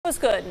was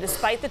good.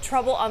 Despite the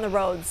trouble on the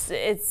roads,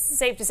 it's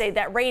safe to say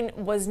that rain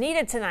was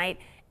needed tonight,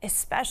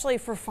 especially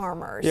for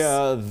farmers.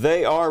 Yeah,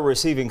 they are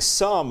receiving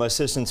some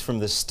assistance from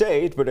the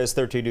state, but as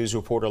 13 News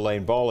reporter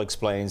Lane Ball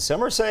explains,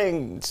 some are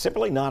saying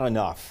simply not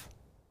enough.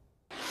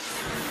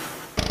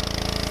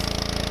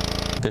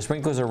 The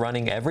sprinklers are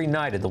running every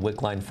night at the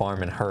Wickline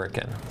Farm in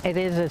Hurricane. It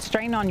is a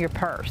strain on your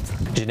purse.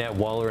 Jeanette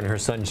Waller and her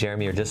son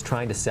Jeremy are just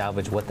trying to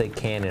salvage what they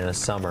can in a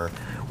summer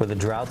where the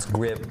drought's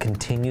grip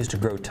continues to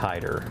grow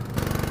tighter.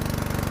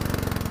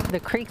 The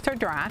creeks are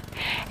dry,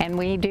 and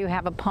we do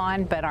have a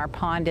pond, but our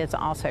pond is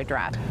also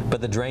dry. But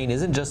the drain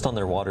isn't just on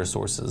their water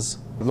sources.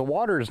 The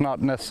water is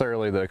not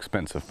necessarily the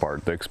expensive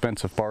part. The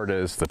expensive part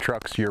is the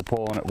trucks you're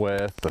pulling it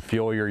with, the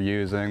fuel you're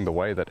using, the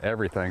way that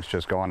everything's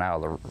just going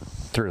out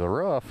through the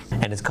roof.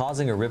 And it's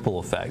causing a ripple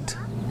effect.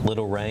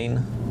 Little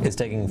rain is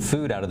taking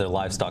food out of their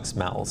livestock's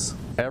mouths.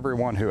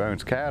 Everyone who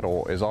owns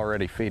cattle is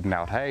already feeding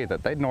out hay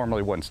that they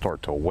normally wouldn't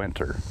start till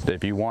winter.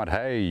 If you want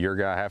hay, you're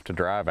going to have to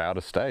drive out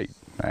of state,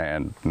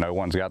 and no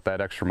one's got that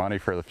extra money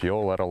for the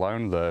fuel, let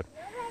alone the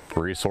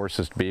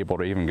resources to be able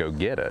to even go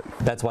get it.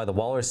 That's why the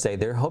Wallers say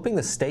they're hoping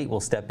the state will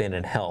step in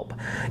and help.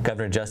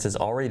 Governor Justice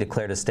already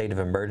declared a state of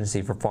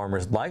emergency for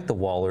farmers like the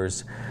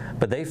Wallers,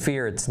 but they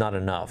fear it's not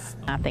enough.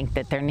 I think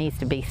that there needs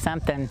to be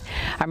something,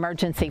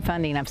 emergency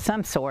funding of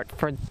some sort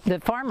for the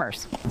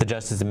farmers. The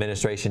Justice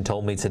Administration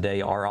told me today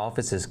our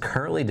office is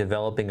currently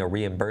developing a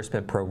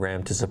reimbursement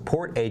program to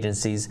support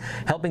agencies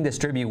helping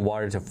distribute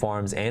water to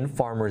farms and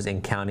farmers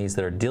in counties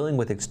that are dealing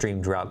with extreme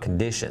drought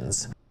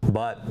conditions.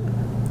 But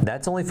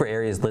that's only for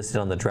areas listed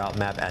on the drought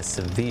map as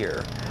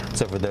severe.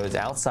 So for those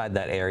outside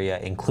that area,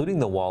 including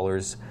the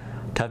Wallers,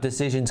 tough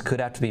decisions could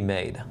have to be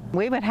made.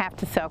 We would have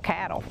to sell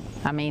cattle.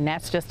 I mean,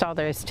 that's just all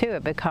there is to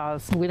it,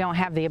 because we don't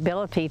have the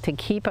ability to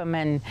keep them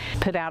and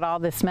put out all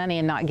this money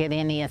and not get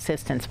any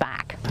assistance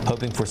back.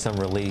 Hoping for some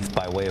relief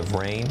by way of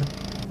rain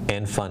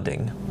and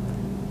funding.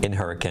 In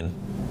Hurricane,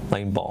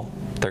 Lane Ball,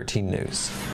 13 News.